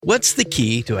What's the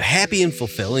key to a happy and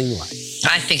fulfilling life?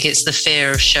 I think it's the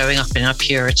fear of showing up in our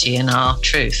purity and our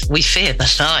truth. We fear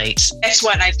the light. That's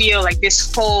what I feel like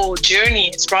this whole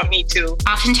journey has brought me to.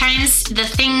 Oftentimes, the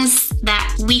things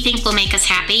that we think will make us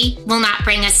happy will not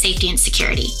bring us safety and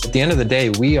security. At the end of the day,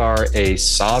 we are a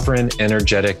sovereign,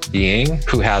 energetic being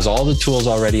who has all the tools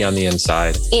already on the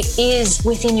inside. It is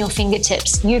within your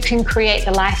fingertips. You can create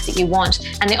the life that you want,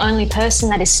 and the only person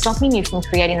that is stopping you from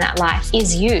creating that life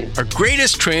is you. Our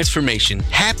greatest transformation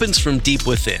happens from deep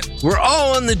within. We're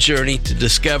all on the journey to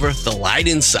discover the light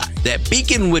inside, that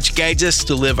beacon which guides us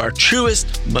to live our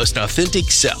truest, most authentic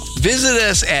self. Visit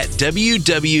us at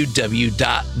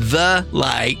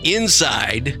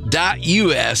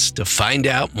www.thelightinside.us to find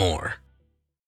out more.